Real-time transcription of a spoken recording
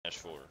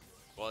Smash 4.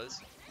 Was?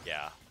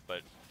 Yeah,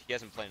 but he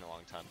hasn't played in a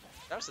long time.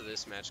 That was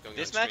this match going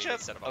This on screen matchup,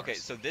 instead of okay,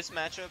 ours. so this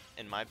matchup,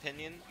 in my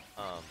opinion,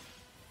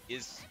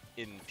 is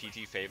in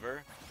PT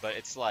favor, but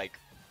it's like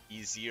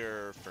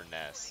easier for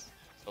Ness.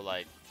 So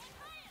like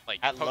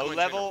at Pokemon low Trainer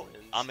level,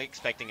 wins. I'm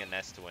expecting a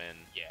Ness to win.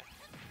 Yeah.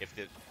 If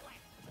the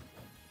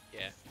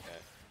Yeah.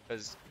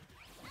 because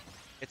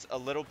it's a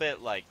little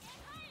bit like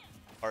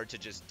hard to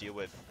just deal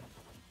with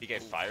PK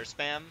fire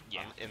spam.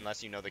 Yeah.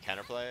 Unless you know the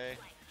counterplay.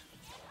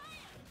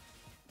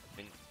 I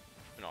mean,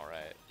 been all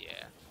right.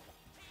 Yeah.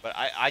 But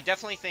I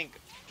definitely think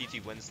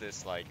PT wins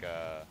this like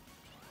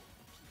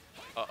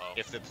Uh-oh.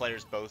 if the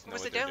players both know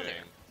Was what it they're down doing.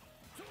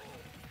 there?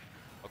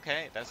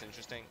 Okay, that's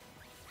interesting.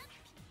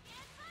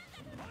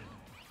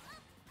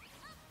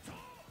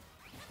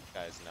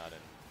 Guy's not in.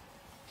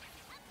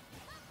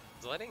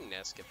 It's letting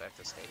Ness get back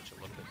to stage a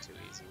little bit too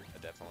easy.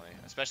 Definitely.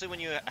 Especially when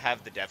you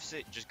have the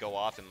deficit, just go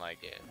off and like,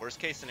 Yeah. worst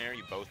case scenario,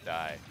 you both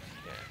die.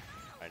 Yeah.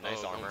 Alright,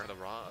 nice Going armor. for the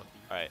Rob.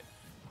 Alright.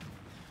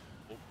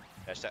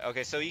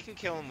 Okay, so you can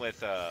kill him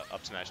with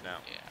up smash now.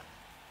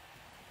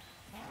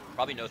 Yeah.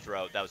 Probably no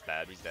throw. That was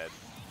bad. He's dead.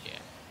 Yeah.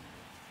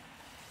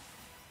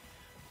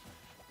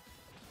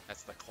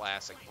 That's the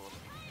classic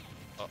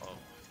one. Uh-oh.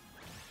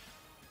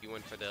 He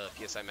went for the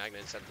PSI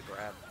Magnet instead of the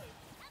grab.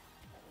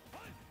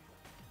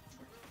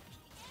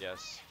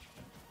 Yes.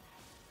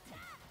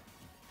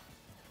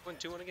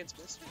 1-2-1 against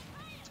Mister.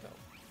 Let's go.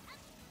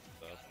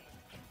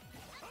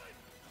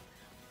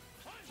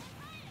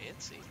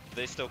 Fancy. Do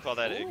they still call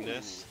that Ooh.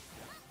 Ignis?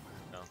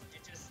 No.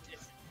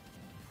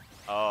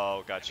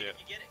 Oh, gotcha.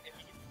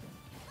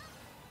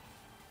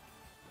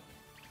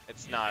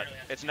 It's not.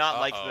 It's not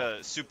like the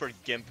super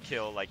gimp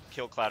kill, like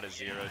kill cloud of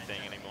zero thing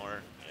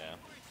anymore.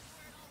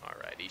 Yeah.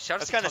 Alrighty. Shout out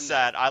That's to kind of Tumnac.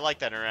 sad. I like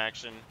that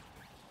interaction.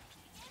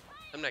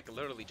 Tumnac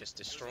literally just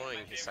destroying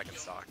his second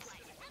stock.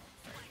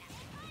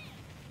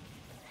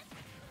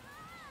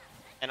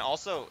 And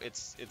also,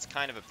 it's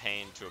kind of a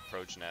pain to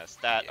approach Ness.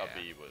 That Yeah. up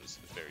B was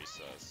very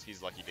sus.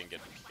 He's lucky he didn't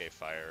get the PK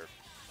fire.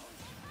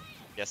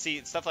 Yeah,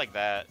 see, stuff like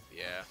that.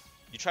 Yeah.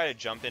 You try to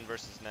jump in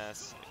versus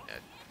Ness Yeah.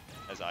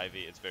 as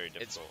Ivy, it's very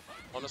difficult.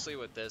 Honestly,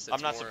 with this, it's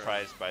I'm not more,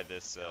 surprised by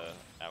this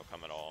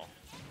outcome at all.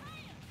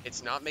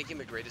 It's not making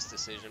the greatest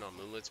decision on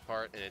Moonlit's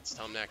part, and it's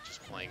Tumnac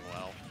just playing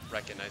well,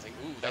 recognizing.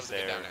 Ooh, that That's was a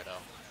good there. down air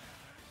though.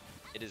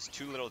 It is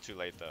too little too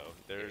late, though.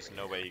 There's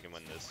no way you can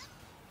win this.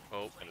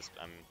 Oh.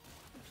 I'm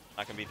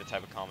not going to be the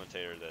type of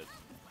commentator that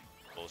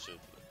bullshit.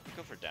 You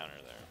go for downer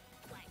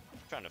there.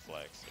 Trying to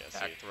flex. Yeah,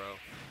 Back see. throw.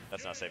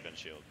 That's not safe in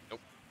shield. Nope.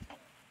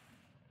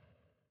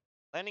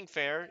 Landing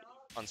fair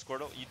on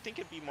Squirtle, you'd think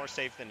it'd be more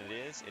safe than it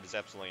is. It is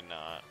absolutely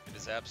not. It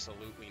is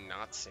absolutely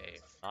not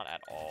safe. Not at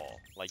all.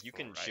 Like, you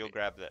can Alrighty. shield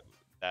grab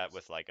that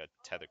with, like, a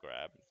tether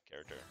grab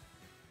character.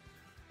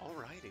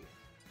 Alrighty.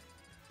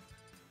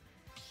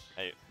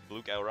 Hey,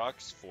 Luke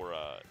Elrox for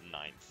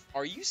 9th.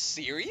 Are you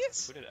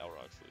serious? Who did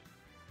Elrox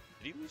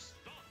lose? Did he lose?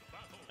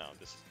 No,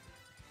 this is...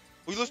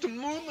 We lost to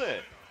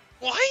Moonlit!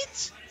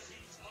 What?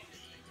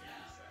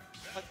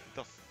 What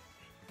the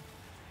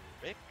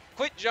frick?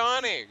 Quit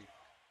Johnning.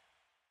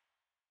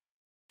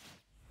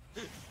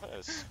 What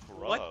a scrub.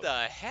 What the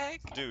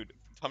heck? Dude,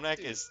 Tumnac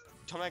Dude.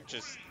 Tumnac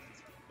just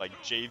like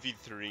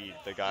JV3,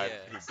 the guy Yeah.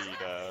 who beat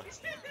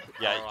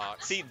yeah.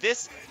 Elrox. See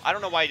this, I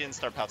don't know why he didn't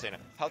start Palutena.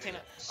 Palutena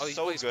Oh, he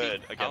so plays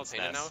good Pete against Palutena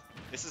Ness. now?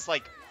 This is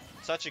like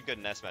such a good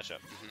Ness matchup.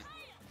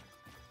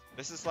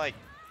 This is like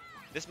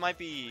this might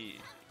be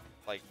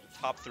like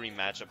top 3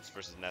 matchups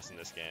versus Ness in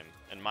this game,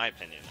 in my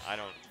opinion. I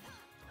don't.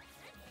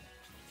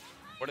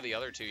 What are the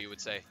other two you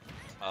would say?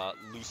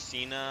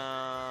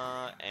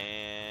 Lucina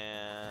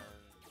and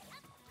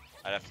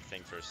I'd have to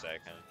think for a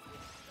second.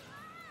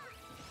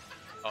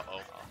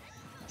 Uh-oh.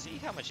 See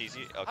how much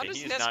easier. Okay, does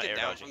he is Ness not get air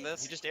down dodging. from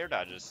this? He just air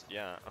dodges.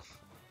 Yeah.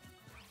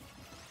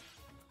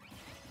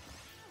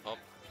 Oh.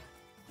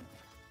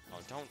 Oh,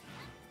 don't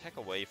tech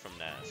away from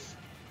Ness.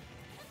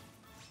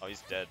 Oh,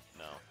 he's dead.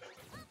 No.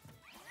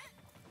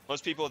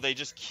 Most people, they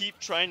just keep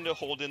trying to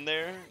hold in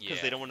there because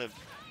Yeah. they don't want to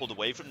hold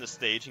away from the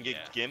stage and get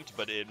Yeah. gimped,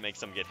 but it makes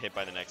them get hit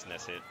by the next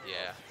Ness hit.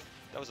 Yeah.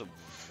 That was a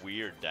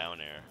weird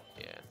down air.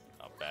 Yeah.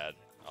 Not bad.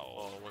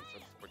 Oh, Oh, went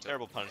for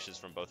terrible punishes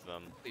from both of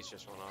them. Please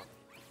just run off.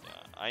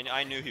 Yeah,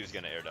 I knew he was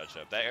gonna air dodge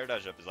up. That air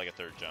dodge up is like a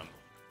 3rd jump.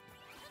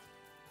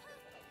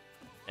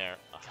 Air.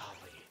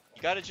 Golly.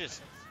 You gotta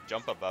just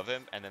jump above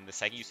him, and then the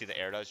second you see the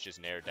air dodge, just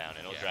nair down, and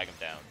it'll Yeah. drag him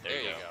down.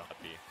 There you go.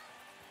 Up B.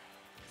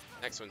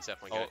 Next one's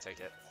definitely gonna take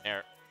it.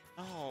 Air.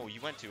 Oh, you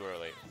went too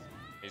early.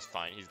 He's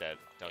fine. He's dead.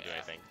 Don't do Yeah.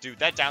 anything. Dude,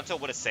 that down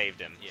tilt would have saved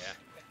him. Yeah.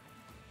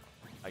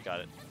 I got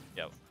it.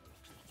 Yep.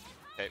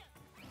 Okay.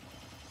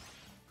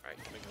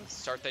 Alright, gonna go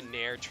start the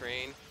Nair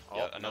train. Oh,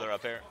 Yeah, another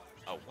up air.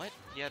 Oh, what?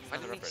 Yeah, Why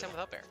another didn't he up air. send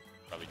with up air?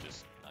 Probably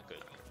just not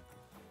good.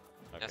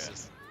 Ness Okay.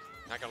 is,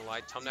 not gonna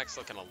lie, Tumnac's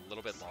looking a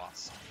little bit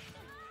lost.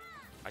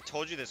 I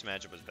told you this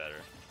matchup was better.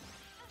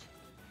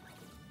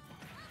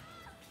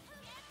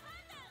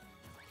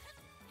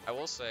 I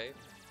will say,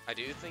 I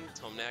do think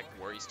Tumnac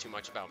worries too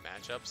much about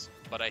matchups,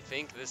 but I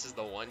think this is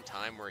the one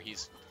time where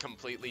he's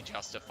completely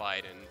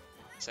justified in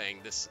saying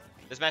this.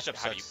 This matchup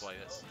How do you sucks. play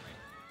this?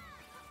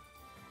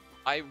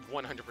 I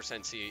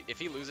 100% see if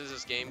he loses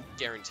this game,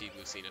 guaranteed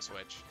Lucina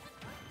switch.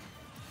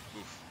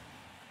 Oof.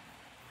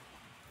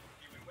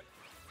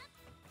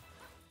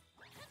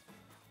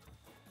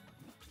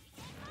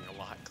 A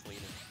lot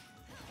cleaner.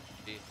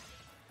 See?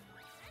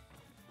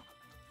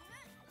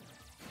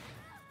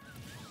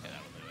 Yeah,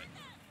 that'll do it.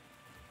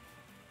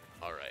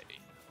 Alrighty.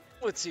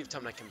 Let's see if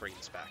Tumnac can bring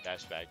this back.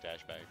 Dash back,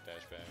 dash back,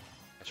 dash back.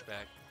 Dash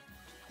back.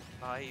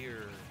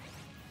 Fire.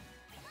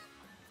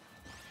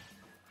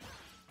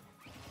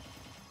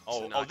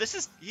 Oh, not- this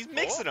is, he's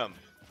mixing them.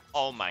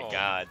 Oh my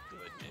god.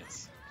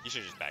 Goodness. You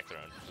should just back throw.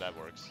 That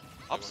works.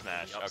 Up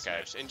smash. Up Okay.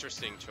 smash.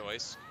 Interesting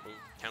choice. Ooh,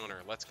 counter.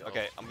 Let's go.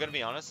 Okay, I'm gonna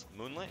be honest.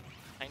 Moonlit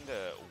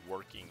kinda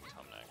working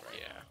Tumnac right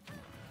Yeah.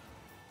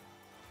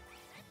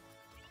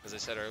 As I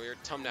said earlier,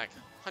 Tumnac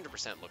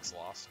 100% looks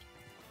lost.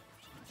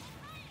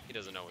 He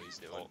doesn't know what he's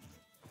doing. Oh.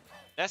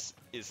 Ness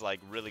is like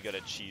really good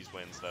at cheese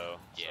wins though.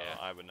 Yeah.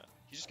 So I would.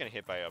 He's just gonna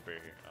hit by up air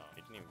here. Oh,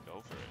 he didn't even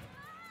go for it.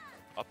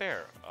 Up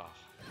air. Oh,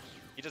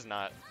 he does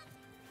not.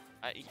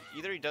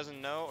 Either he doesn't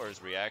know or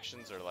his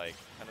reactions are like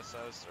kind of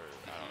sus or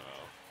I don't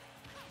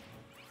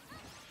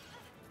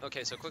know.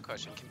 Okay, so quick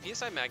question. Can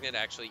PSI Magnet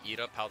actually eat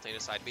up Palutena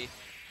side B?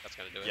 That's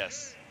gonna do it.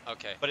 Yes.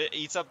 Okay. But it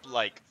eats up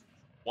like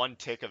one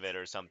tick of it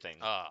or something.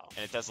 Oh.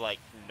 And it does like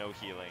no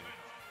healing.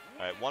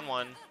 Alright,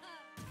 1-1.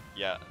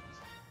 Yeah.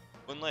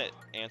 Moonlit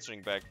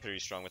answering back pretty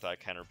strong with that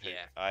counter pick.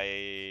 Yeah.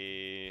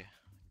 I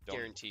don't.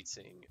 Guaranteed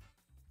seeing.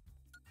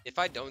 If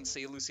I don't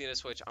see Lucina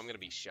switch, I'm gonna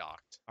be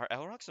shocked. Are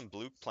Elrox and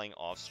Blue playing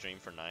off stream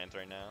for 9th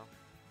right now?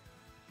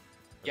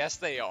 Yes,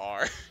 they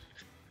are.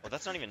 Well,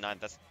 that's not even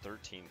 9th, that's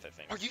 13th, I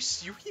think. Are you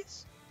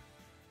serious?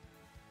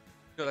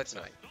 No, that's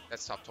 9.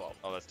 That's top 12.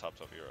 Oh, that's top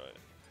 12, you're right.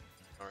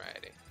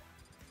 Alrighty.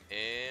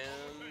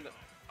 And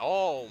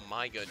oh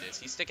my goodness,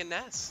 he's sticking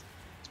Ness.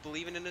 He's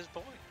believing in his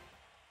boy.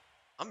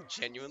 I'm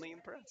genuinely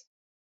impressed.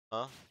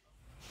 Huh?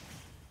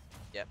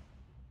 Yep.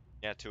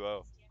 Yeah,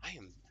 2-0. I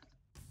am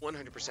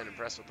 100%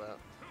 impressed with that.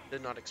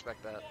 Did not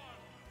expect that.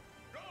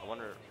 I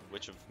wonder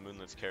which of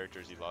Moonlit's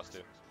characters he lost to.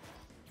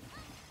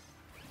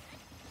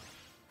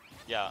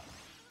 Yeah,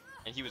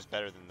 and he was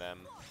better than them.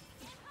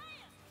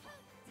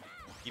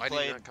 Why did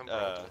he not come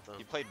prepped with them?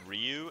 He played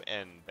Ryu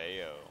and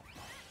Bayo.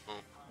 Oh.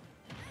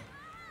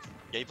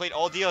 Yeah, he played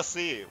all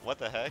DLC. What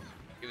the heck?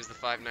 He was the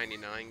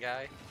 599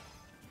 guy.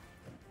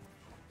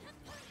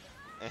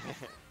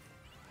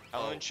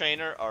 Halloween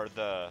Trainer are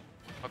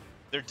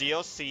their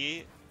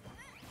DLC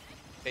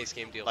Base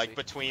game DLC. like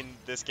between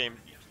this game.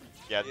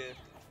 Yeah, Yeah.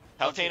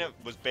 Palutena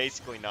was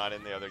basically not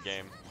in the other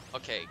game.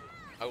 Okay,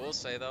 I will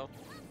say though,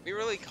 we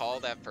really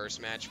call that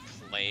first match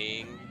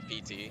playing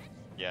PT.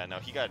 Yeah, no,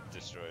 he got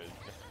destroyed.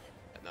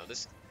 No,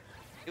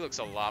 he looks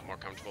a lot more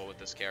comfortable with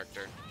this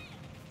character.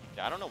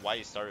 Yeah, I don't know why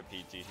he started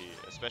PT,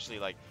 especially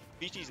like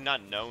PT's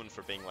not known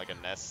for being like a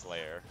Nest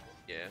Slayer.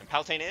 Yeah. And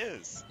Palutena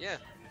is. Yeah.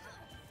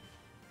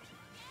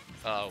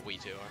 We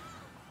two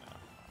are.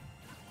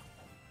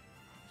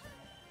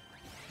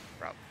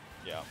 Probably.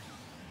 Yeah.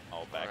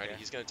 All back. Alright,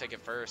 he's gonna take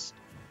it first.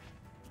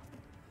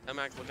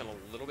 Tumnac looking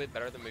a little bit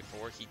better than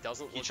before. He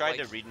doesn't He look tried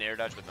like... to read an air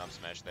dodge with Numb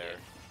Smash there.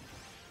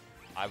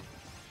 Yeah.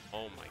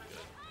 Oh my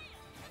god.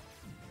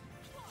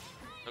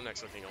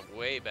 Tumnac's looking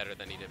way better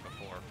than he did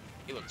before.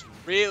 He looks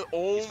real.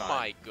 Oh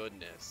my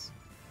goodness.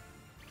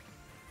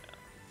 Yeah.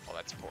 Oh,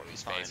 that's poorly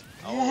He's spaced.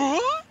 fine.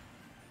 Oh.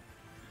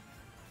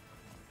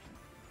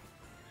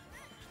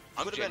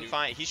 What? Would have been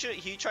fine.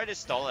 He tried to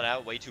stall it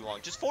out way too long.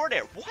 Just forward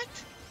air. What?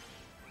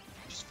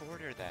 Just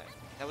forward air that.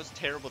 That was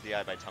terrible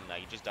DI by Tumnac.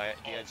 He just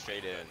DI'd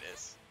straight in.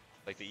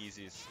 Like the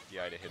easiest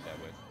DI to hit that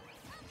with.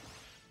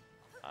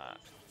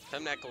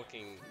 Tumnac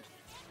looking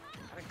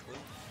kind of clean.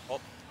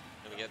 Oh,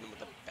 and we get him with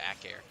the back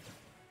air.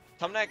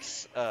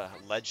 Tumnac's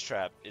ledge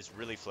trap is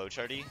really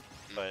flowcharty,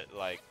 but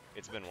like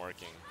it's been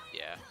working.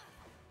 Yeah.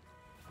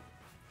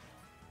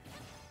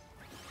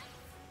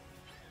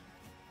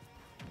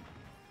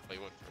 Oh, he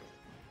went through.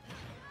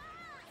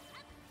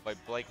 But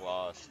Blake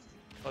lost.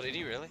 Oh, did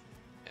he really?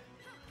 Yeah.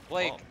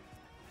 Blake. Oh.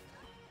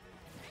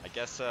 I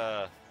guess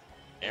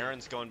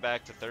Aaron's going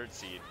back to 3rd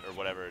seed or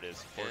whatever it is,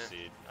 4th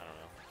seed. I don't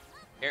know.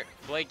 Here,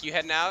 Blake, you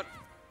heading out?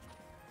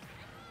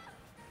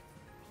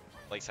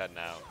 Blake's heading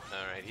out.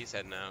 All right, he's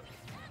heading out.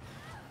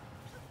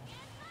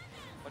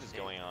 What is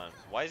going on?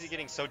 Why is he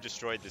getting so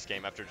destroyed this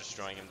game after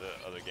destroying him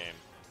the other game?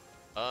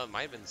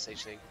 Might have been the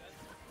stage thing.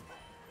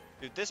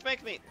 Dude, this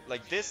makes me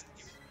like this.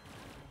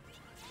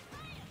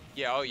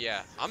 Yeah, oh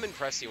yeah. I'm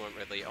impressed he went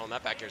Ridley. Oh, and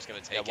that back air's gonna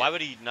take it. Yeah, why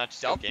would he not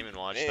just go Game and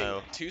Watch Man,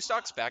 though? 2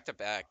 stocks back to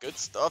back. Good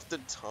stuff to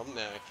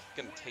Tumnac.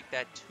 Gonna take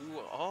that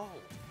 2-0.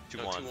 2-1.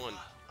 No, 2-1.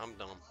 I'm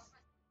dumb.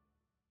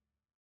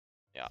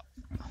 Yeah.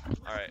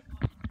 All right.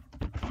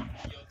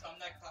 Yo,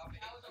 Tumnac top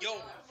 8.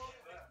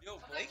 Yo,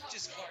 Blake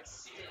just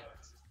farts.